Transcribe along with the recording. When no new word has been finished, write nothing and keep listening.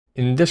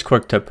In this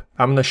quick tip,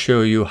 I'm going to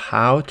show you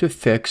how to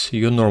fix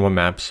your normal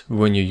maps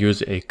when you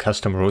use a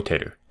custom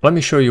rotator. Let me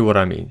show you what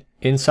I mean.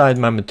 Inside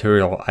my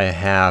material, I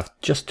have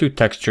just two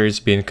textures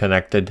being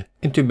connected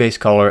into base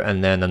color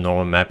and then a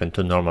normal map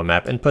into normal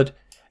map input.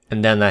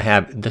 And then I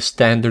have the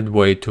standard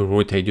way to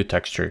rotate your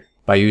texture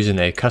by using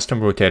a custom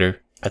rotator,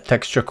 a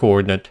texture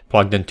coordinate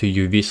plugged into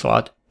UV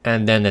slot,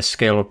 and then a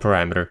scalar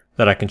parameter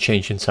that I can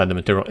change inside the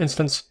material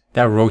instance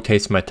that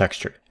rotates my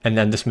texture. And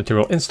then this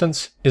material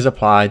instance is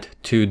applied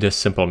to this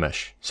simple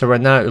mesh. So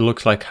right now it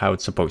looks like how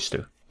it's supposed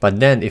to.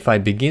 But then if I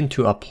begin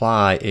to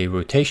apply a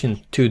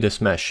rotation to this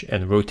mesh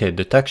and rotate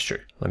the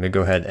texture, let me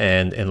go ahead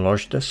and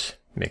enlarge this,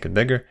 make it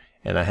bigger.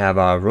 And I have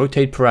a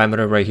rotate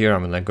parameter right here.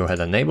 I'm gonna go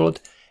ahead and enable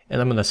it. And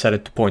I'm gonna set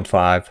it to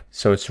 0.5,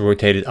 so it's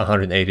rotated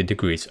 180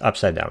 degrees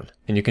upside down.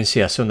 And you can see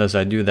as soon as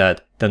I do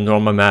that, the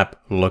normal map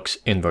looks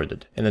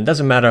inverted. And it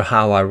doesn't matter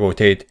how I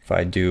rotate, if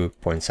I do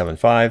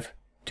 0.75,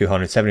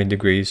 270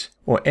 degrees,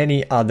 or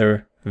any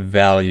other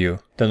value,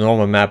 the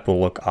normal map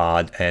will look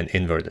odd and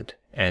inverted.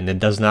 And it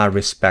does not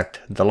respect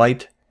the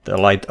light.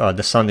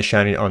 The sun is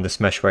shining on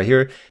this mesh right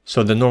here,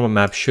 so the normal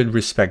map should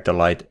respect the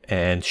light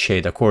and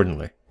shade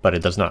accordingly, but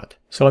it does not.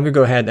 So let me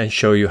go ahead and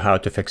show you how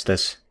to fix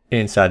this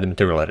inside the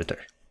material editor.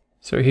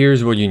 So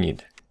here's what you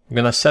need. I'm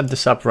gonna set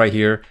this up right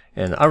here,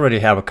 and I already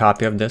have a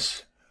copy of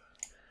this,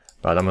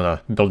 but I'm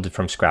gonna build it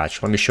from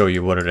scratch. Let me show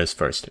you what it is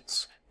first.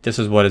 This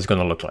is what it's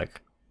gonna look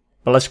like.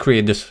 But let's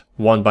create this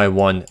one by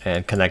one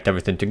and connect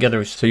everything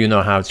together so you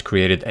know how it's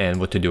created and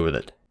what to do with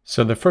it.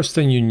 So the first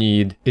thing you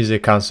need is a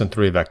constant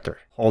 3 vector.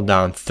 Hold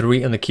down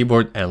 3 on the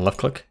keyboard and left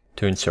click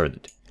to insert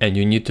it. And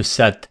you need to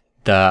set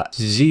the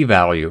Z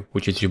value,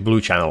 which is your blue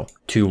channel,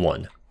 to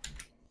 1.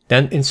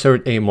 Then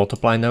insert a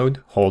multiply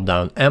node, hold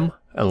down M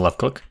and left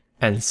click,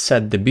 and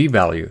set the B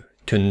value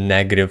to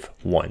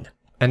 -1.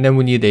 And then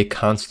we need a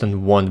constant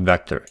 1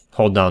 vector.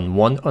 Hold down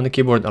 1 on the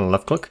keyboard and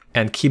left click,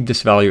 and keep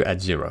this value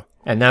at 0.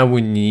 And now we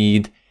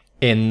need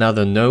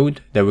another node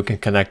that we can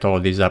connect all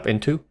of these up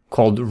into,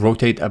 called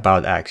rotate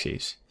about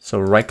axes. So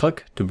right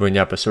click to bring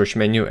up a search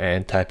menu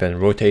and type in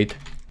rotate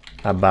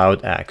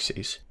about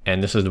axes.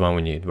 And this is the one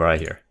we need right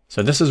here.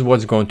 So this is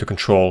what's going to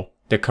control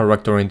the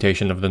correct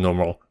orientation of the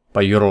normal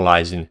by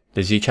utilizing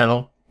the Z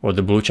channel or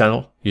the blue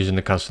channel using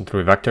the constant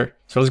 3 vector.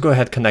 So let's go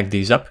ahead and connect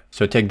these up.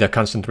 So take the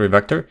constant 3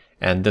 vector,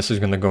 and this is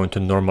going to go into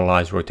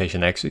normalize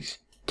rotation axis.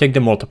 Take the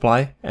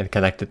multiply and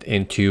connect it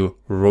into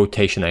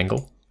rotation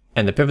angle.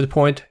 And the pivot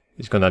point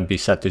is going to be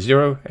set to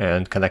 0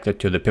 and connected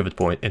to the pivot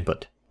point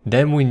input.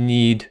 Then we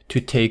need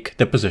to take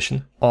the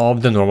position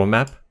of the normal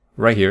map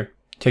right here,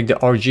 take the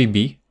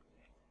RGB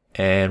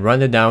and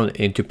run it down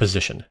into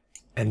position.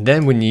 And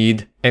then we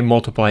need a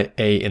multiply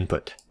A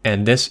input.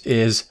 And this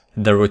is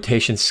the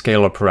rotation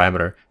scalar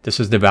parameter. This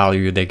is the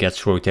value that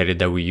gets rotated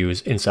that we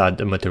use inside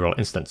the material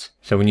instance.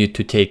 So we need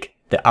to take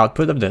the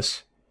output of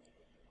this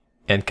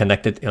and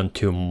connect it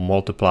into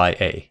multiply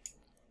A.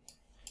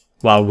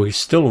 While we're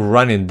still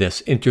running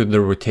this into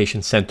the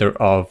rotation center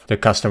of the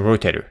custom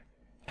rotator.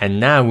 And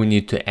now we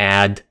need to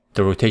add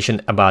the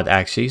rotation about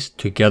axis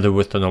together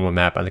with the normal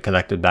map and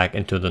connect it back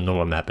into the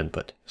normal map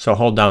input. So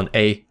hold down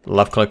A,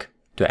 left click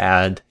to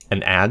add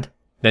an add.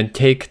 Then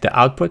take the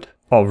output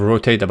of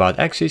rotate about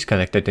axis,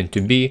 connect it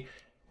into B.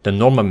 The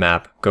normal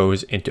map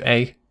goes into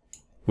A.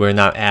 We're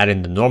now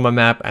adding the normal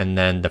map and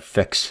then the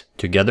fix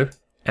together.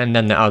 And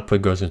then the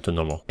output goes into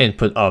normal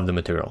input of the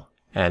material.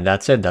 And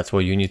that's it. That's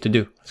what you need to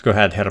do. Let's go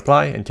ahead, hit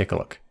apply and take a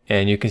look.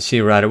 And you can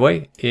see right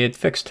away it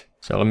fixed.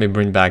 So let me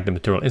bring back the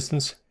material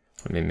instance.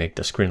 Let me make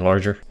the screen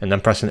larger, and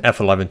I'm pressing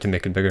F11 to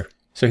make it bigger.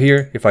 So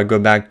here, if I go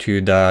back to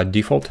the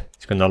default,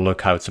 it's gonna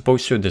look how it's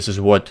supposed to. This is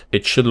what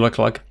it should look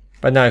like.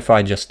 But now if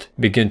I just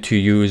begin to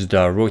use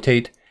the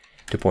rotate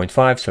to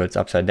 0.5, so it's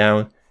upside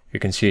down, you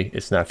can see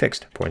it's now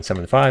fixed,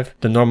 0.75.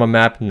 The normal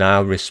map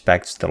now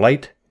respects the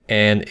light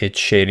and it's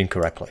shading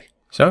correctly.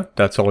 So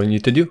that's all you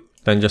need to do.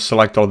 Then just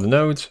select all the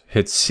nodes,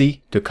 hit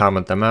C to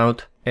comment them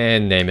out,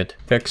 and name it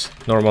fix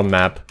normal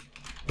map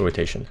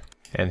rotation.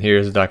 And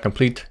here's the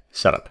complete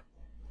setup.